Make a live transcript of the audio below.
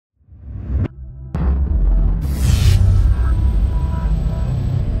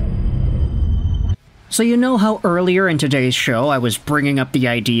So you know how earlier in today's show I was bringing up the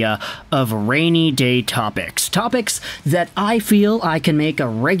idea of rainy day topics. Topics that I feel I can make a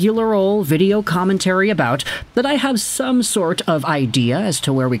regular old video commentary about, that I have some sort of idea as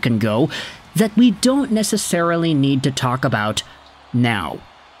to where we can go, that we don't necessarily need to talk about now.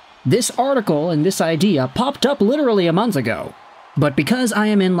 This article and this idea popped up literally a month ago. But because I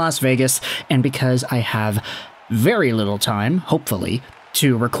am in Las Vegas, and because I have very little time, hopefully,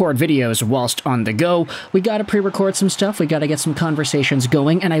 to record videos whilst on the go, we gotta pre-record some stuff, we gotta get some conversations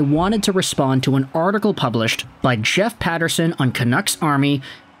going, and I wanted to respond to an article published by Jeff Patterson on Canucks Army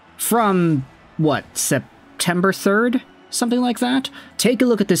from, what, September 3rd? Something like that? Take a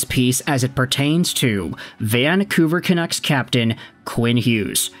look at this piece as it pertains to Vancouver Canucks captain Quinn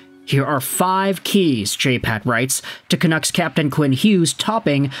Hughes. Here are 5 keys, J-Pat writes, to Canucks captain Quinn Hughes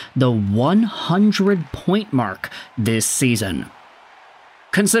topping the 100-point mark this season.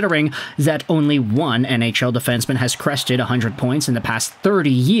 Considering that only one NHL defenseman has crested 100 points in the past 30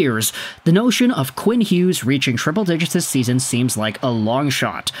 years, the notion of Quinn Hughes reaching triple digits this season seems like a long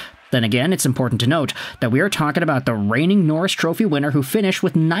shot. Then again, it's important to note that we are talking about the reigning Norris Trophy winner who finished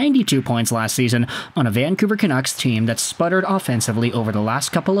with 92 points last season on a Vancouver Canucks team that sputtered offensively over the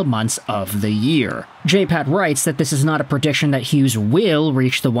last couple of months of the year. J-Pat writes that this is not a prediction that Hughes will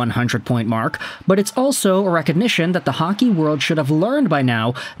reach the 100-point mark, but it's also a recognition that the hockey world should have learned by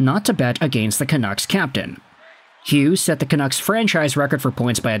now not to bet against the Canucks captain. Hughes set the Canucks franchise record for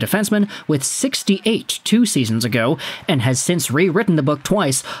points by a defenseman with 68 2 seasons ago, and has since rewritten the book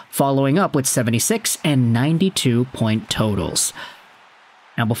twice, following up with 76 and 92 point totals.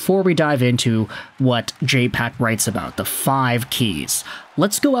 Now before we dive into what J-Pat writes about, the 5 keys,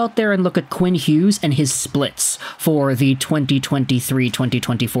 let's go out there and look at Quinn Hughes and his splits for the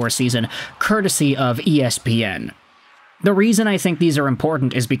 2023-2024 season, courtesy of ESPN. The reason I think these are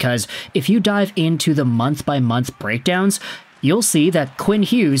important is because if you dive into the month-by-month breakdowns, you'll see that Quinn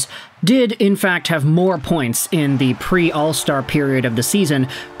Hughes did in fact have more points in the pre-All-Star period of the season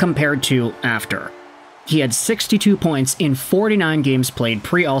compared to after. He had 62 points in 49 games played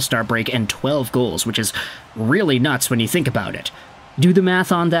pre-All-Star break and 12 goals, which is really nuts when you think about it. Do the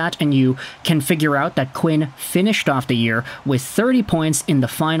math on that and you can figure out that Quinn finished off the year with 30 points in the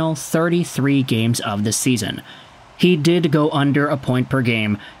final 33 games of the season. He did go under a point per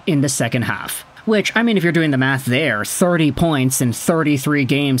game in the second half. Which, I mean, if you're doing the math there, 30 points in 33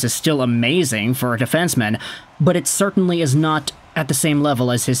 games is still amazing for a defenseman, but it certainly is not at the same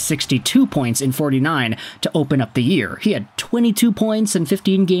level as his 62 points in 49 to open up the year. He had 22 points in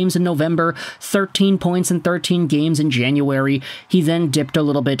 15 games in November, 13 points in 13 games in January. He then dipped a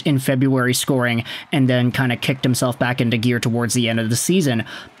little bit in February scoring, and then kind of kicked himself back into gear towards the end of the season.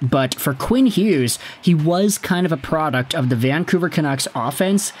 But for Quinn Hughes, he was kind of a product of the Vancouver Canucks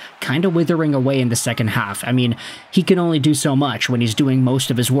offense kind of withering away in the second half. I mean, he can only do so much when he's doing most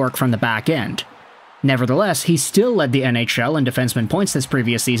of his work from the back end. Nevertheless, he still led the NHL in defenseman points this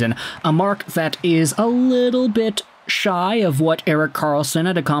previous season, a mark that is a little bit shy of what Erik Karlsson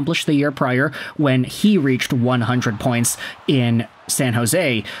had accomplished the year prior when he reached 100 points in San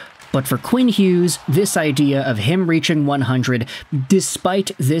Jose. But for Quinn Hughes, this idea of him reaching 100 despite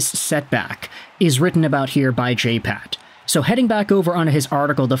this setback is written about here by J-Pat. So heading back over onto his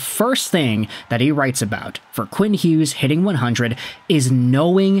article, the first thing that he writes about for Quinn Hughes hitting 100 is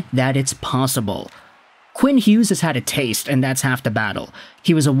knowing that it's possible. Quinn Hughes has had a taste, and that's half the battle.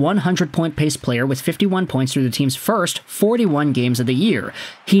 He was a 100-point pace player with 51 points through the team's first 41 games of the year.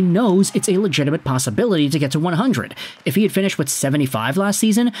 He knows it's a legitimate possibility to get to 100. If he had finished with 75 last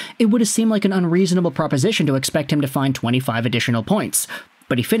season, it would have seemed like an unreasonable proposition to expect him to find 25 additional points.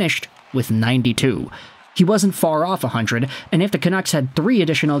 But he finished with 92. He wasn't far off 100, and if the Canucks had 3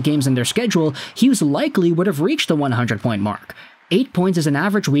 additional games in their schedule, Hughes likely would have reached the 100-point mark. 8 points is an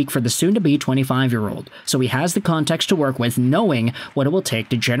average week for the soon-to-be 25-year-old, so he has the context to work with, knowing what it will take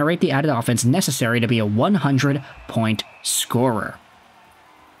to generate the added offense necessary to be a 100-point scorer.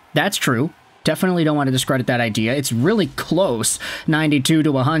 That's true. Definitely don't want to discredit that idea. It's really close, 92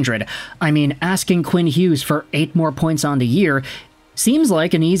 to 100. I mean, asking Quinn Hughes for 8 more points on the year seems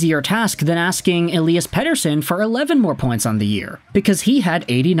like an easier task than asking Elias Pettersson for 11 more points on the year, because he had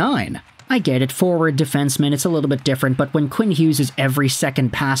 89. I get it, forward defenseman, it's a little bit different, but when Quinn Hughes is every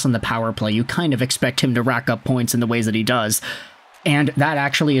second pass on the power play, you kind of expect him to rack up points in the ways that he does. And that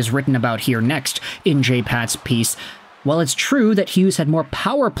actually is written about here next in J-Pat's piece. While it's true that Hughes had more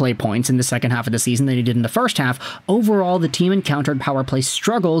power play points in the second half of the season than he did in the first half, overall the team encountered power play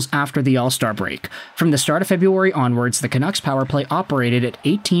struggles after the All-Star break. From the start of February onwards, the Canucks power play operated at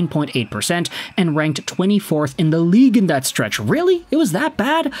 18.8% and ranked 24th in the league in that stretch. Really? It was that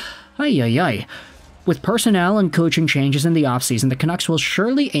bad? Ay ay ay. With personnel and coaching changes in the offseason, the Canucks will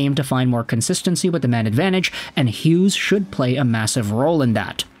surely aim to find more consistency with the man advantage, and Hughes should play a massive role in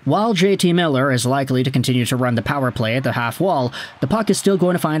that. While JT Miller is likely to continue to run the power play at the half wall, the puck is still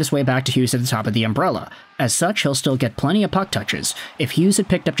going to find its way back to Hughes at the top of the umbrella. As such, he'll still get plenty of puck touches. If Hughes had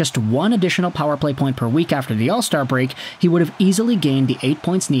picked up just one additional power play point per week after the All-Star break, he would have easily gained the 8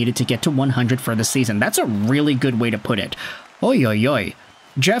 points needed to get to 100 for the season. That's a really good way to put it. Oy oy oy.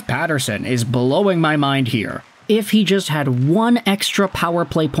 Jeff Patterson is blowing my mind here. If he just had one extra power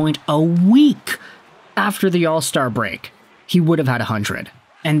play point a week after the All-Star break, he would have had 100.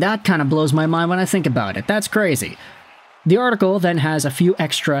 And that kind of blows my mind when I think about it. That's crazy. The article then has a few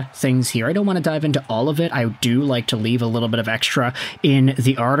extra things here. I don't want to dive into all of it. I do like to leave a little bit of extra in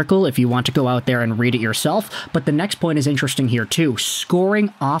the article if you want to go out there and read it yourself. But the next point is interesting here too.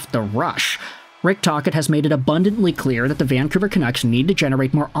 Scoring off the rush. Rick Tocchet has made it abundantly clear that the Vancouver Canucks need to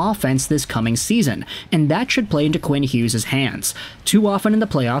generate more offense this coming season, and that should play into Quinn Hughes' hands. Too often in the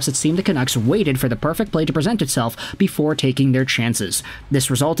playoffs, it seemed the Canucks waited for the perfect play to present itself before taking their chances.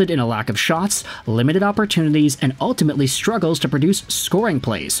 This resulted in a lack of shots, limited opportunities, and ultimately struggles to produce scoring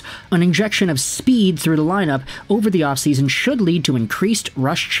plays. An injection of speed through the lineup over the offseason should lead to increased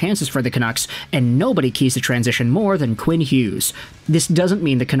rush chances for the Canucks, and nobody keys the transition more than Quinn Hughes. This doesn't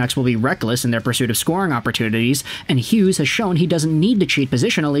mean the Canucks will be reckless in their pursuit of scoring opportunities, and Hughes has shown he doesn't need to cheat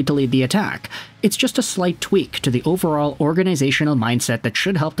positionally to lead the attack. It's just a slight tweak to the overall organizational mindset that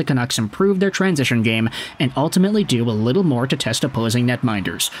should help the Canucks improve their transition game and ultimately do a little more to test opposing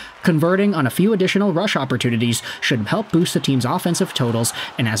netminders. Converting on a few additional rush opportunities should help boost the team's offensive totals,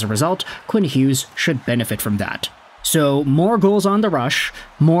 and as a result, Quinn Hughes should benefit from that. So, more goals on the rush,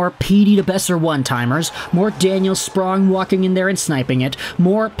 more Petey to Besser one-timers, more Daniel Sprong walking in there and sniping it,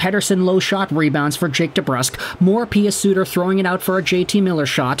 more Pettersson low-shot rebounds for Jake DeBrusk, more Pia Suter throwing it out for a JT Miller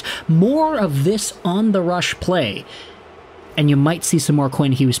shot, more of this on-the-rush play. And you might see some more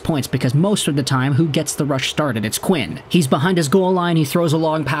Quinn Hughes points, because most of the time, who gets the rush started? It's Quinn. He's behind his goal line, he throws a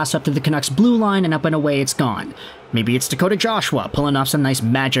long pass up to the Canucks' blue line, and up and away it's gone. Maybe it's Dakota Joshua pulling off some nice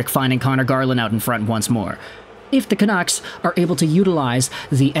magic, finding Connor Garland out in front once more. If the Canucks are able to utilize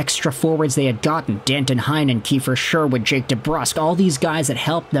the extra forwards they had gotten, Danton Heinen, Kiefer Sherwood, Jake DeBrusk, all these guys that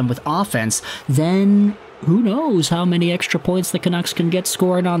help them with offense, then who knows how many extra points the Canucks can get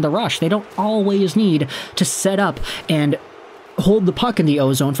scoring on the rush. They don't always need to set up and hold the puck in the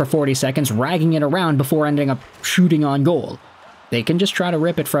O-zone for 40 seconds, ragging it around before ending up shooting on goal. They can just try to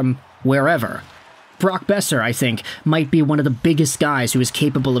rip it from wherever. Brock Boeser, I think, might be one of the biggest guys who is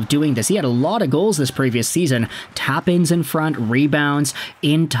capable of doing this. He had a lot of goals this previous season. Tap-ins in front, rebounds,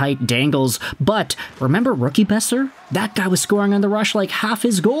 in-tight dangles. But remember rookie Boeser? That guy was scoring on the rush like half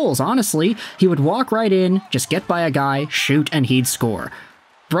his goals, honestly. He would walk right in, just get by a guy, shoot, and he'd score.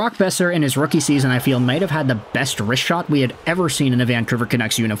 Brock Boeser in his rookie season, I feel, might have had the best wrist shot we had ever seen in a Vancouver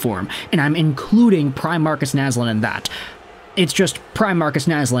Canucks uniform. And I'm including prime Marcus Naslund in that. It's just prime Marcus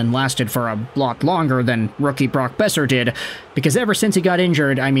Naslund lasted for a lot longer than rookie Brock Boeser did, because ever since he got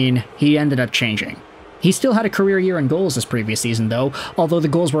injured, I mean, he ended up changing. He still had a career year in goals this previous season, though, although the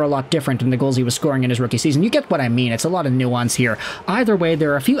goals were a lot different than the goals he was scoring in his rookie season. You get what I mean. It's a lot of nuance here. Either way,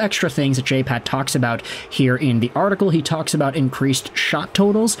 there are a few extra things that J-Pat talks about here in the article. He talks about increased shot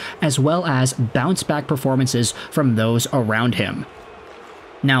totals, as well as bounce-back performances from those around him.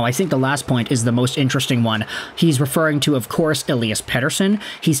 Now, I think the last point is the most interesting one. He's referring to, of course, Elias Pettersson.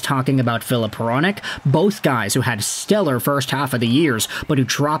 He's talking about Filip Hronek, both guys who had stellar first half of the years, but who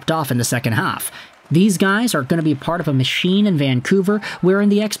dropped off in the second half. These guys are going to be part of a machine in Vancouver wherein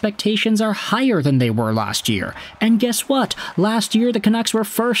the expectations are higher than they were last year. And guess what? Last year, the Canucks were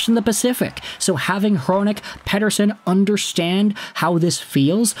first in the Pacific. So having Hronek, Pettersson understand how this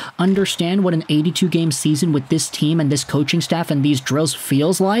feels, understand what an 82-game season with this team and this coaching staff and these drills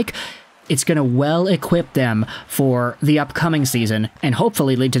feels like, it's going to well equip them for the upcoming season and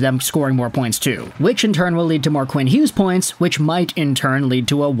hopefully lead to them scoring more points too, which in turn will lead to more Quinn Hughes points, which might in turn lead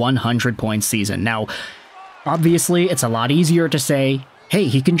to a 100-point season. Now, obviously, it's a lot easier to say, hey,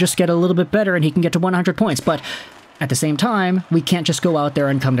 he can just get a little bit better and he can get to 100 points, but at the same time, we can't just go out there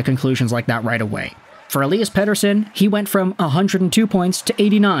and come to conclusions like that right away. For Elias Pettersson, he went from 102 points to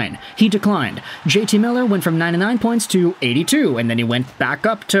 89. He declined. JT Miller went from 99 points to 82, and then he went back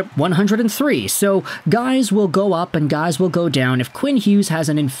up to 103. So guys will go up and guys will go down. If Quinn Hughes has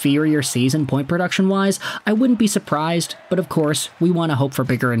an inferior season point production-wise, I wouldn't be surprised, but of course, we want to hope for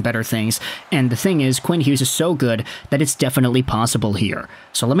bigger and better things. And the thing is, Quinn Hughes is so good that it's definitely possible here.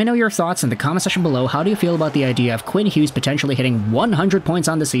 So let me know your thoughts in the comment section below. How do you feel about the idea of Quinn Hughes potentially hitting 100 points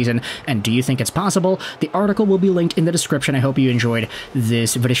on the season, and do you think it's possible? The article will be linked in the description. I hope you enjoyed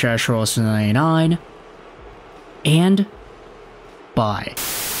this video, and bye.